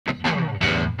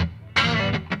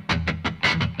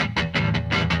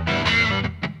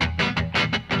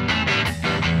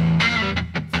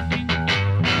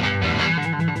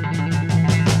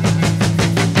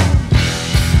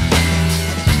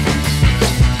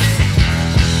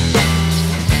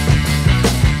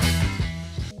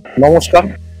নমস্কার,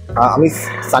 আমি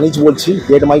সানিজ বলছি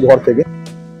গেট মাই ঘর থেকে।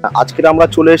 আজকে আমরা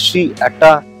চলে এসেছি একটা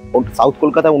সাউথ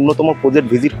কলকাতার অন্যতম প্রজেক্ট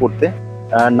ভিজিট করতে।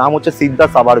 নাম হচ্ছে সিদ্ধা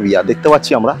সাবারবিয়া। দেখতে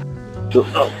পাচ্ছি আমরা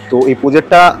তো এই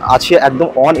প্রজেক্টটা আছে একদম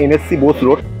অন এনএসসি বোস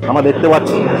রোড। আমরা দেখতে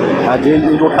পাচ্ছি যে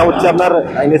এই রোডটা হচ্ছে আপনার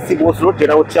এনএসসি বোস রোড,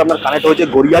 যেটা হচ্ছে আপনার কানেক্ট হয়েছে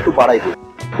গড়িয়া টু বারাইপুর।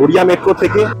 গড়িয়া মেট্রো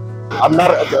থেকে আপনার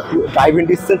driving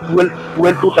distance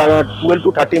 12 to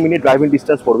 30 minute driving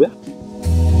distance পড়বে।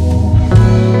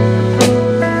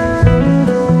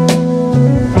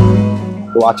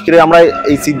 তো আজকে আমরা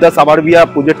এই সিদ্ধা সাবারবিয়া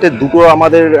প্রজেক্টের দুটো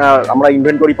আমরা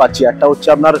ইনভেন্টরি পাচ্ছি। একটা হচ্ছে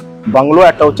আপনার বাংলো,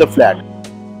 একটা হচ্ছে ফ্ল্যাট।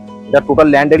 এটা total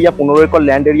land area 15 acre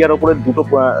land এরিয়ার উপরে দুটো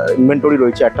ইনভেন্টরি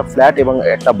রয়েছে, একটা ফ্ল্যাট এবং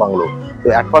একটা বাংলো। তো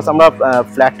এক পাশ আমরা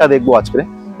ফ্ল্যাটটা দেখবো আজকে।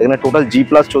 এখানে টোটাল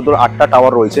G+14 8টা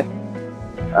টাওয়ার রয়েছে,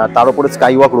 তার উপরে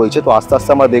স্কাই ওয়াক রয়েছে। তো আস্তে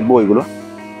আস্তে আমরা দেখবো ওইগুলো।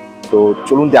 তো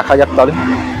চলুন দেখা যাক, তাহলে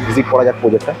ভিজিট করা যাক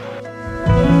প্রজেক্টটা।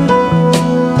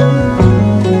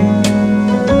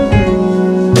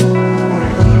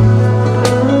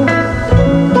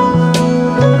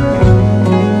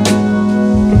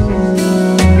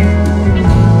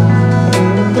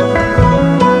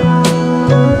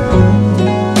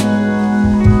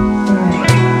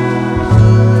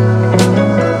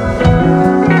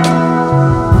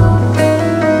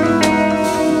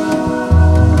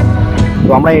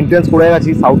 তো আমরা এন্ট্রেন্স করে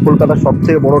গেছি সাউথ কলকাতার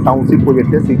সবথেকে বড় টাউনশিপ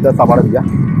প্রজেক্টে সিদ্ধা সাবারবিয়া।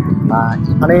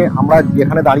 এখানে আমরা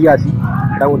যেখানে দাঁড়িয়ে আছি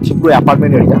এটা হচ্ছে পুরো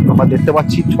অ্যাপার্টমেন্ট এরিয়া। আমরা দেখতে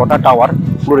পাচ্ছি 6টা টাওয়ার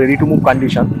পুরো রেডি টু মুভ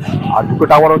কন্ডিশন, আর দুটো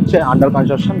টাওয়ার হচ্ছে আন্ডার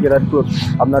কনস্ট্রাকশন, যেটা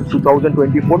আপনার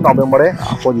 2024 নভেম্বরে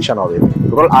পজিশন হবে।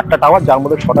 টোটাল 8টা টাওয়ার, যার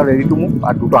মধ্যে 6টা রেডি টু মুভ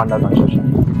আর দুটো আন্ডার কনস্ট্রাকশন।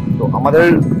 তো আমাদের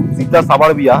সিদ্ধা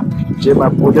সাবারবিয়া যে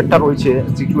প্রজেক্টটা রয়েছে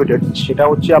সিচুয়েটেড, সেটা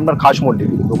হচ্ছে আপনার খাসমন্ডি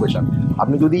লোকেশন।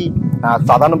 আপনি যদি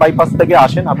সাধারণ বাইপাস থেকে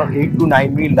আসেন আপনার 8 to 9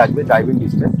 মিনিট লাগবে ড্রাইভিং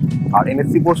ডিস্টেন্স, আর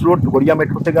NSC Bose road Garia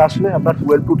metro থেকে আসলে আপনার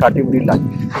 12 to 30 মিনিট লাগবে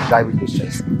ড্রাইভিং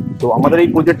ডিস্টেন্স। তো আমাদের এই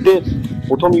প্রজেক্টে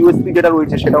প্রথম ইউএসপি যেটা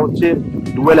রয়েছে সেটা হচ্ছে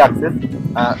ডুয়েল অ্যাক্সেস।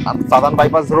 সাধারণ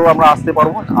বাইপাস ধরেও আমরা আসতে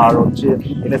পারবো, আর হচ্ছে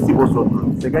এনএসসি বোস রোড।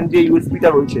 সেকেন্ড যে ইউএসপিটা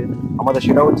রয়েছে আমাদের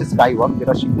সেটা হচ্ছে স্কাই ওয়াক,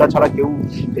 যেটা সিদ্ধা ছাড়া কেউ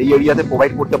এই এরিয়াতে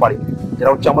প্রোভাইড করতে পারে।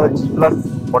 যেটা হচ্ছে আমাদের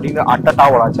G+14 8টা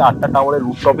টাওয়ার আছে, 8টা টাওয়ারের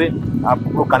রুফটপে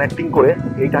পুরো কানেক্টিং করে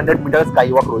 800 মিটার স্কাই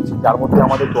ওয়াক রয়েছে, যার মধ্যে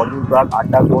আমাদের জগিং ট্র্যাক,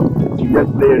 আড্ডা জোন, চিলড্রেন্স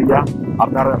প্লে এরিয়া,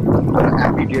 আপনার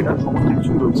অ্যাম্পি থিয়েটার সমস্ত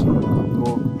কিছুই রয়েছে। তো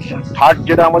থার্ড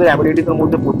যেটা আমাদের অ্যামিনিটিসের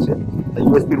মধ্যে পড়ছে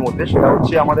ইউএসপির মধ্যে, সেটা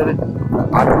হচ্ছে আমাদের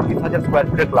 38,000 স্কোয়ার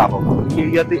ফিটের ক্লাব হাউস। এই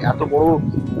এরিয়াতে এত বড়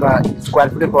স্কোয়ার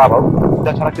ফিটের ক্লাব হাউস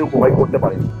তাছাড়া কেউ প্রোভাইড করতে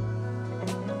পারে।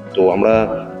 তো আমরা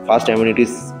ফার্স্ট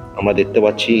অ্যামিনিটিস আমরা দেখতে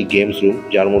পাচ্ছি গেমস রুম,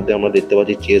 যার মধ্যে আমরা দেখতে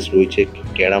পাচ্ছি চেস রয়েছে,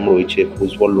 ক্যারাম রয়েছে,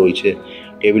 ফুটবল রয়েছে,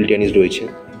 টেবিল টেনিস রয়েছে।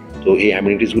 তো এই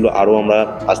অ্যামিনিটিসগুলো আরও আমরা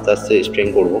আস্তে আস্তে স্ট্রেং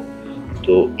করব।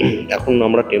 তো এখন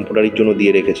আমরা টেম্পোরারির জন্য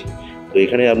দিয়ে রেখেছি। তো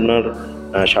এখানে আপনার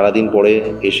সারাদিন পরে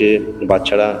এসে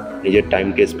বাচ্চারা নিজের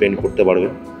টাইমকে স্পেন্ড করতে পারবে।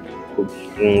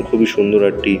 খুবই সুন্দর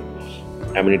একটি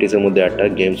অ্যামিনিটিসের মধ্যে একটা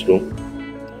গেমস রুম।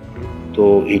 তো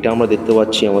এটা আমরা দেখতে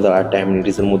পাচ্ছি আমাদের আরেকটা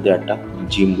অ্যামিনিটিসের মধ্যে একটা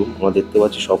জিম রুম। আমরা দেখতে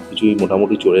পাচ্ছি সব কিছুই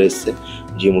মোটামুটি চলে এসছে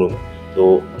জিম রুম। তো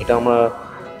এটা আমরা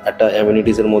একটা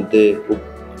অ্যামিনিটিসের মধ্যে খুব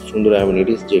সুন্দর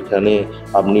অ্যামিনিটিস, যেখানে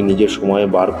আপনি নিজের সময়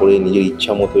বার করে নিজের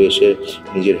ইচ্ছা মতো এসে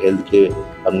নিজের হেলথকে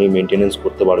আপনি মেনটেনেন্স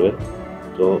করতে পারবেন।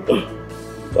 তো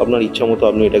আপনার ইচ্ছা মতো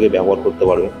আপনি এটাকে ব্যবহার করতে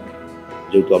পারবেন,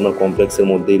 যেহেতু আপনার কমপ্লেক্সের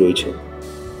মধ্যেই রয়েছে।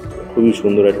 খুবই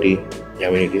সুন্দর একটি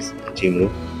অ্যামিনিটিস জিম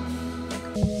রুম।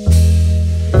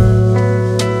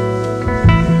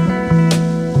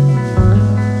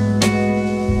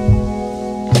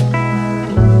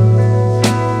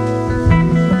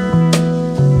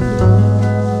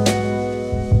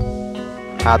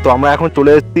 তো আমরা এখন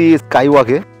চলে এসেছি স্কাই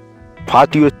ওয়াকে।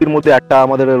 ফার্স্ট ইউএসপির মধ্যে একটা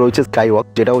আমাদের রয়েছে স্কাই ওয়াক,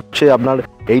 যেটা হচ্ছে আপনার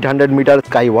 800 মিটার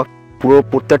স্কাই ওয়াক। পুরো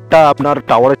প্রত্যেকটা আপনার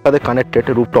টাওয়ারের সাথে কানেক্টেড,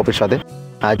 রুফটপের সাথে।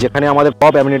 যেখানে আমাদের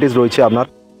টপ অ্যামিনিটিস রয়েছে আপনার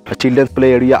চিলড্রেন্স প্লে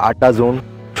এরিয়া, আড্ডা জোন,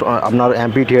 আপনার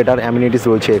অ্যাম্পি থিয়েটার অ্যামিনিটিস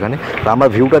রয়েছে এখানে। আমরা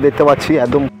ভিউটা দেখতে পাচ্ছি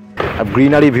একদম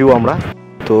গ্রিনারি ভিউ আমরা।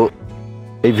 তো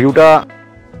এই ভিউটা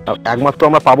একমাত্র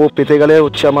আমরা পেতে গেলে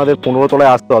হচ্ছে আমাদের 15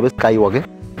 তলায় আসতে হবে স্কাই ওয়াকে।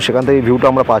 সেখান থেকে এই ভিউটা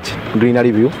আমরা পাচ্ছি,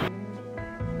 গ্রিনারি ভিউ।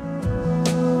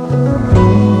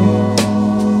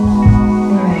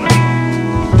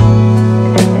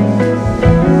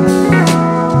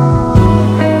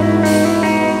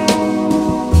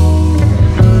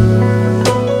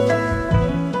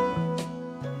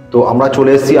 তো আমরা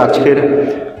চলে এসেছি আজকের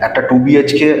একটা 2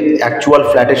 BHK অ্যাকচুয়াল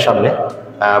ফ্ল্যাটের সামনে,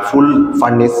 ফুল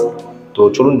ফার্নিশ। তো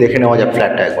চলুন দেখে নেওয়া যাক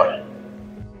ফ্ল্যাটটা একবার।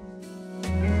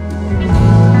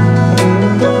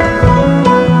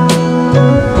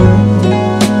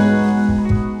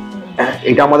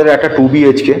 এটা আমাদের একটা 2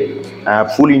 BHK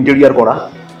ফুল ইন্টেরিয়ার করা,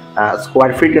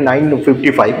 স্কোয়ার ফিট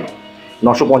 955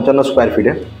 955 স্কোয়ার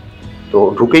ফিটে। তো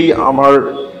ঢুকেই আমার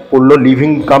পড়লো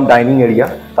লিভিং কাম ডাইনিং এরিয়া,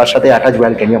 তার সাথে অ্যাটাচ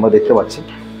ব্যালকনি আমরা দেখতে পাচ্ছি।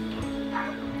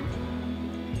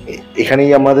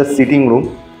 এখানেই আমাদের সিটিং রুম,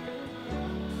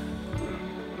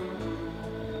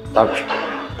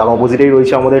 তার অপোজিটেই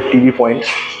রয়েছে আমাদের টিভি পয়েন্ট।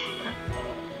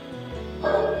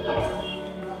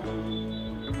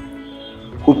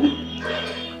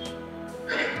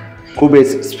 খুব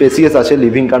স্পেসিয়াস আছে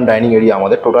লিভিং কাম ডাইনিং এরিয়া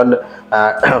আমাদের। টোটাল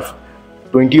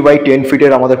 20x10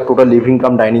 ফিটের আমাদের total living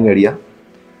cum dining area,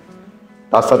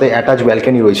 তার সাথে অ্যাটাচ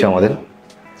ব্যালকনি রয়েছে আমাদের,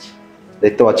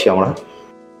 দেখতে পাচ্ছি আমরা।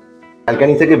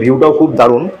 ব্যালকনি থেকে ভিউটাও খুব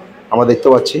দারুণ আমরা দেখতে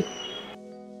পাচ্ছি।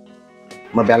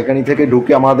 আমরা ব্যালকনি থেকে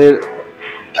ঢুকে আমাদের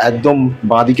একদম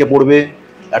বাঁদিকে পড়বে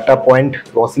একটা পয়েন্ট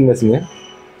ওয়াশিং মেশিনে,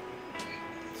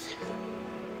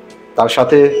 তার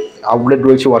সাথে আউটলেট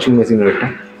রয়েছে ওয়াশিং মেশিনের একটা।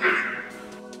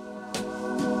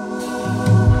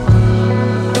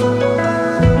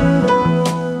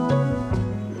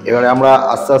 এবারে আমরা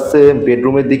আস্তে আস্তে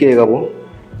বেডরুমের দিকে এগাবো।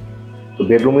 তো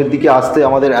বেডরুমের দিকে আসতে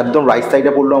আমাদের একদম রাইট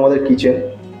সাইডে পড়লো আমাদের kitchen,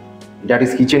 that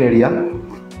is kitchen area.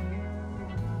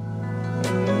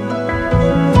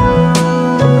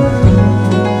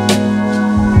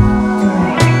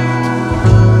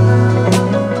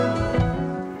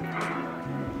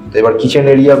 এবার কিচেন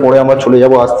এরিয়া পরে আমরা চলে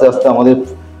যাব আস্তে আস্তে আমাদের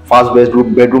ফার্স্ট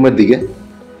বেডরুমের দিকে।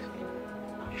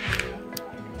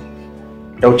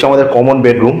 এটা হচ্ছে আমাদের কমন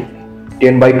বেডরুম,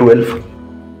 10x12।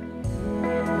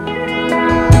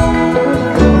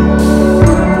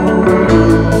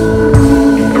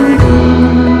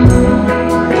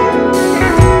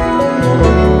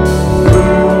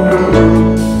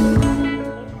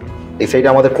 এই সাইডে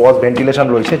আমাদের ক্রস ভেন্টিলেশন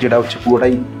রয়েছে, যেটা হচ্ছে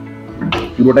পুরোটাই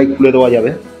খুলে দেওয়া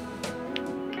যাবে,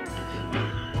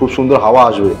 খুব সুন্দর হাওয়া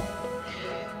আসবে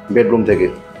বেডরুম থেকে।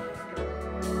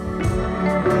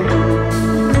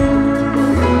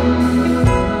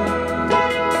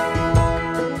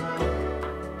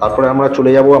 তারপরে আমরা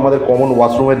চলে যাব আমাদের কমন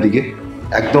ওয়াশরুমের দিকে।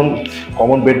 একদম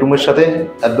কমন বেডরুমের সাথে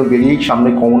একদম বেরিয়েই সামনে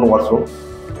কমন ওয়াশরুম।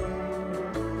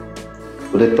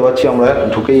 তো দেখতে পাচ্ছি আমরা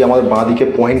ঢুকেই আমাদের বাঁ দিকে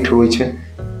পয়েন্ট রয়েছে,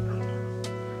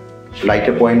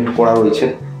 লাইটে পয়েন্ট করা রয়েছে।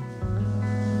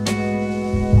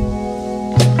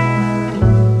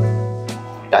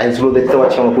 টাইলসগুলো দেখতে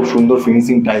পাচ্ছি আমরা, খুব সুন্দর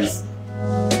ফিনিশিং টাইলস।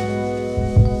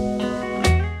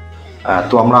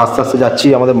 তো আমরা আস্তে আস্তে যাচ্ছি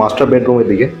আমাদের মাস্টার বেডরুমের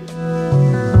দিকে।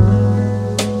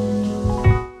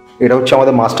 এটা হচ্ছে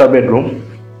আমাদের মাস্টার বেডরুম,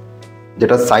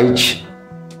 যেটা সাইজ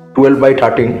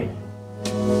 12x13।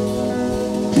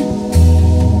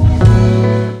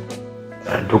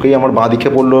 ঢুকেই আমার বাঁ দিকে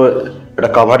পড়লো এটা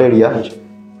কাভার এরিয়া,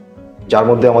 যার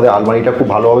মধ্যে আমাদের আলমারিটা খুব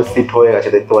ভালোভাবে সিট হয়ে গেছে,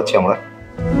 দেখতে পাচ্ছি আমরা।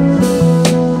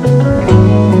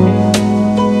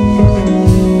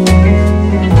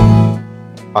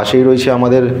 পাশেই রয়েছে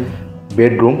আমাদের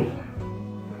বেডরুম,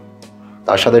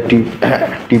 তার সাথে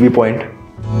টিভি পয়েন্ট।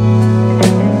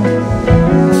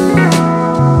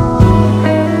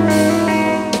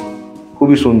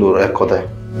 খুবই সুন্দর এক কথায়।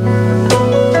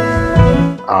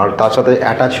 আর তার সাথে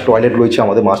অ্যাটাচ টয়লেট রয়েছে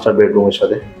আমাদের মাস্টার বেডরুমের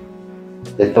সাথে,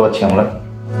 দেখতে পাচ্ছি আমরা।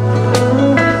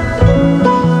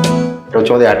 এটা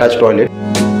হচ্ছে আমাদের অ্যাটাচ টয়লেট।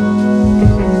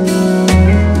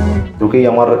 ঢুকেই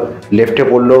আমার লেফটে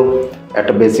পড়লো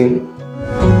একটা বেসিন,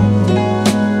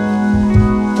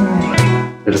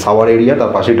 এটা শাওয়ার এরিয়া,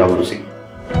 তার পাশেই WC।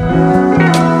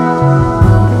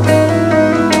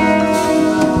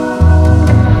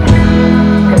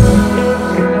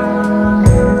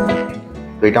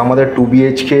 এটা আমাদের 2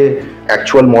 BHK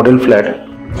অ্যাকচুয়াল মডেল ফ্ল্যাট।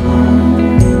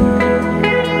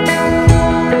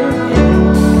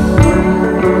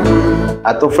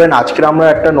 তো ফ্রেন্ড, আজকে আমরা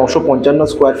একটা 955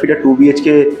 স্কোয়ার ফিটের 2 BHK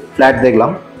ফ্ল্যাট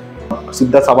দেখলাম।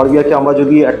 সিদ্ধা সাবারবিয়াকে আমরা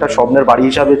যদি একটা স্বপ্নের বাড়ি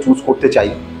হিসাবে চুজ করতে চাই,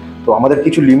 তো আমাদের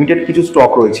কিছু লিমিটেড কিছু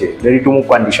স্টক রয়েছে রেডি টু মুভ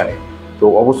কন্ডিশনে। তো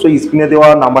অবশ্যই স্ক্রিনে দেওয়া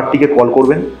নাম্বারটিকে কল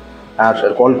করবেন, আর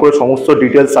কল করে সমস্ত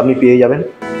ডিটেলস আপনি পেয়ে যাবেন।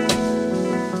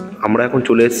 আমরা এখন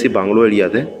চলে এসেছি বাংলো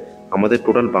এরিয়াতে। আমাদের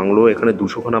টোটাল বাংলো এখানে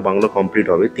 200খানা বাংলো কমপ্লিট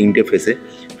হবে 3টে ফেসে,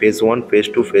 phase 1, phase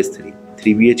 2, phase 3।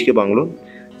 3 BHK bungalow,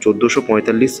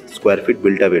 1445 square feet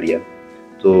built up area.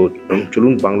 তো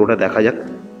চলুন বাংলোটা দেখা যাক।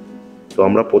 তো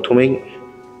আমরা প্রথমেই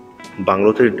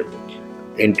বাংলোতে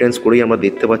এন্ট্রেন্স করেই আমরা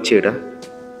দেখতে পাচ্ছি এটা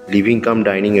লিভিং কাম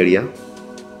ডাইনিং এরিয়া,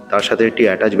 তার সাথে একটি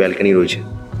অ্যাটাচ ব্যালকনি রয়েছে,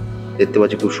 দেখতে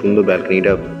পাচ্ছি খুব সুন্দর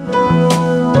ব্যালকনিটা।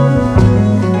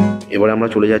 এবারে আমরা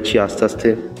চলে যাচ্ছি আস্তে আস্তে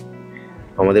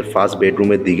আমাদের ফার্স্ট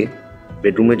বেডরুমের দিকে।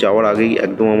 বেডরুমে যাওয়ার আগেই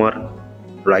একদম আমার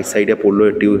রাইট সাইডে পড়লো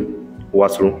একটি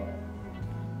ওয়াশরুম।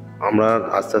 আমরা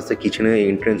আস্তে আস্তে কিচেনে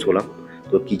এন্ট্রেন্স হলাম।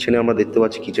 তো কিচেনে আমরা দেখতে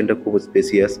পাচ্ছি কিচেনটা খুব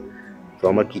স্পেসিয়াস। তো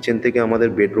আমরা কিচেন থেকে আমাদের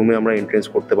বেডরুমে আমরা এন্ট্রেন্স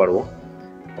করতে পারবো,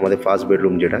 আমাদের ফার্স্ট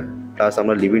বেডরুম যেটা। প্লাস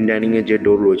আমরা লিভিং ডাইনিংয়ের যে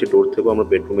ডোর রয়েছে, ডোর থেকেও আমরা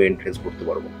বেডরুমে এন্ট্রেন্স করতে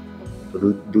পারবো। তো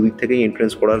দুদিক থেকেই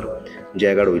এন্ট্রেন্স করার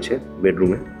জায়গা রয়েছে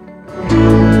বেডরুমে।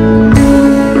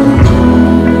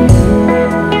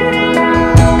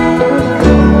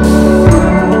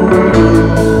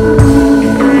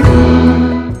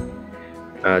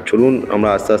 চলুন আমরা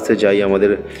আস্তে আস্তে যাই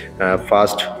আমাদের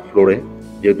ফার্স্ট ফ্লোরে,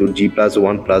 যেহেতু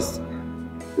G+1+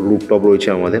 রুফটপ রয়েছে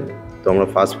আমাদের, তো আমরা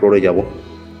ফার্স্ট ফ্লোরে যাব।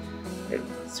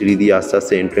 সিঁড়ি দিয়ে আস্তে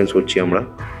আস্তে এন্ট্রেন্স হচ্ছি আমরা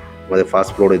আমাদের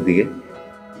ফার্স্ট ফ্লোরের দিকে।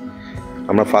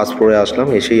 আমরা ফার্স্ট ফ্লোরে আসলাম,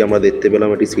 এসেই আমরা দেখতে পেলাম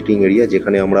একটি সিটিং এরিয়া,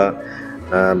 যেখানে আমরা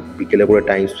বিকেলে করে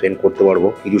টাইম স্পেন্ড করতে পারবো,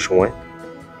 কিছু সময়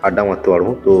আড্ডা মারতে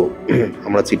পারবো। তো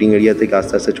আমরা সিটিং এরিয়া থেকে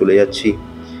আস্তে আস্তে চলে যাচ্ছি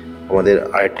আমাদের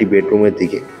আরেকটি বেডরুমের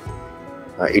দিকে।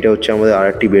 এটা হচ্ছে আমাদের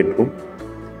আরেকটি বেডরুম,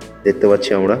 দেখতে পাচ্ছি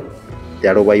আমরা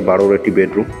 13x12 একটি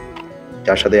বেডরুম,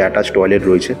 যার সাথে অ্যাটাচ টয়লেট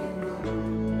রয়েছে।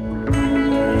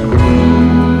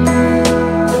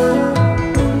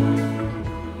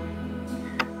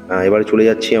 এবারে চলে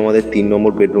যাচ্ছি আমাদের 3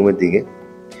 নম্বর বেডরুমের দিকে।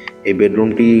 এই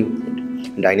বেডরুমটি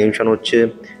ডাইমেনশন হচ্ছে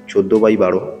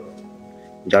 14x12,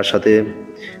 যার সাথে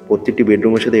প্রত্যেকটি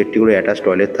বেডরুমের সাথে একটি করে অ্যাটাচ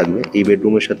টয়লেট থাকবে। এই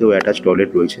বেডরুমের সাথেও অ্যাটাচ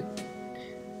টয়লেট রয়েছে।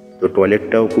 তো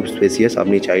টয়লেটটাও খুব স্পেসিয়াস,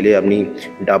 আপনি চাইলে আপনি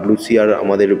WC আর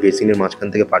আমাদের বেসিনের মাঝখান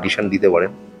থেকে পার্টিশন দিতে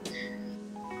পারেন।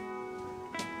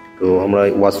 তো আমরা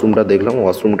ওয়াশরুমটা দেখলাম,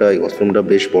 ওয়াশরুমটা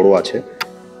বেশ বড় আছে।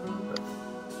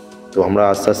 তো আমরা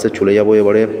আস্তে আস্তে চলে যাব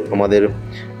এবারে আমাদের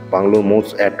বাংলোর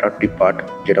মোস্ট অ্যাট্রাকটিভ পার্ট,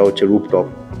 যেটা হচ্ছে রুফটপ,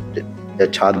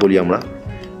 ছাদ বলি আমরা।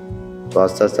 তো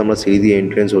আস্তে আস্তে আমরা সিঁড়ি দিয়ে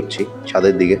এন্ট্রেন্স হচ্ছি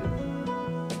ছাদের দিকে।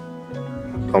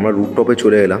 তো আমরা রুফটপে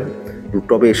চলে এলাম।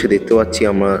 রুফটপে এসে দেখতে পাচ্ছি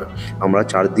আমরা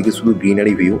চারদিকে শুধু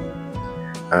গ্রিনারি ভিউ।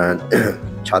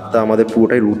 ছাদটা আমাদের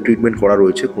পুরোটাই রুট ট্রিটমেন্ট করা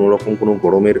রয়েছে, কোনো রকম কোনো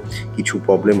গরমের কিছু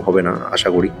প্রবলেম হবে না আশা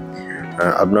করি।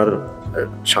 আপনার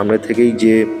সামনে থেকেই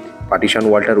যে পার্টিশন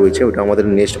ওয়ালটা রয়েছে ওটা আমাদের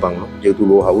নেক্সট বাংলো, যেহেতু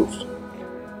লো হাউস।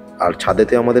 আর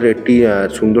ছাদেতে আমাদের একটি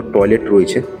সুন্দর টয়লেট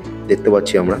রয়েছে, দেখতে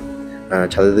পাচ্ছি আমরা।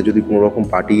 ছাদেতে যদি কোনো রকম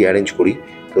পার্টি অ্যারেঞ্জ করি,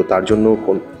 তো তার জন্য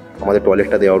আমাদের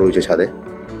টয়লেটটা দেওয়া রয়েছে ছাদে।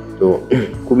 তো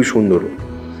খুবই সুন্দর।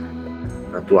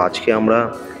 তো আজকে আমরা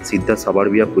সিদ্ধা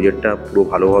সাবারবিয়া প্রজেক্টটা পুরো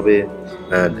ভালোভাবে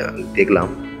দেখলাম,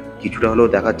 কিছুটা হলেও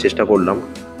দেখার চেষ্টা করলাম।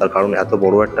 তার কারণ এত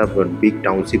বড় একটা বিগ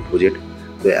টাউনশিপ প্রজেক্ট,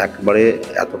 তো একবারে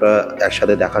এতটা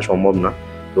একসাথে দেখা সম্ভব না।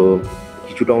 তো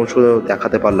কিছুটা অংশ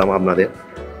দেখাতে পারলাম আপনাদের।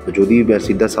 তো যদি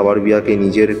সিদ্ধা সাবারবিয়াকে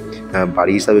নিজের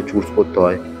বাড়ি হিসাবে চুজ করতে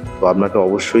হয়, তো আপনাকে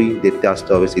অবশ্যই দেখতে আসতে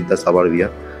হবে সিদ্ধা সাবারবিয়া।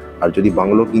 আর যদি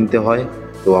বাংলো কিনতে হয়,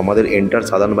 তো আমাদের এন্টার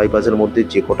সাদার্ন বাইপাসের মধ্যে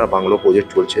যে কটা বাংলো প্রজেক্ট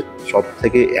চলছে, সব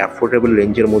থেকে অ্যাফোর্ডেবল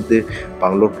রেঞ্জের মধ্যে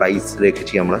বাংলোর প্রাইস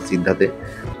রেখেছি আমরা সিদ্ধাতে।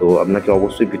 তো আপনাকে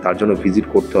অবশ্যই তার জন্য ভিজিট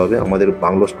করতে হবে। আমাদের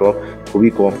বাংলো স্টক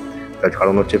খুবই কম,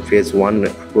 কারণ হচ্ছে ফেজ 1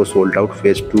 পুরো সোল্ড আউট,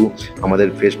 ফেজ 2 আমাদের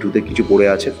ফেজ 2তে কিছু পড়ে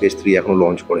আছে, ফেজ 3 এখনও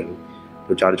লঞ্চ করেনি।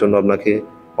 তো যার জন্য আপনাকে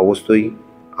অবশ্যই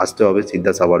আসতে হবে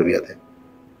সিদ্ধা সাবারবিয়াতে।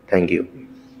 Thank you.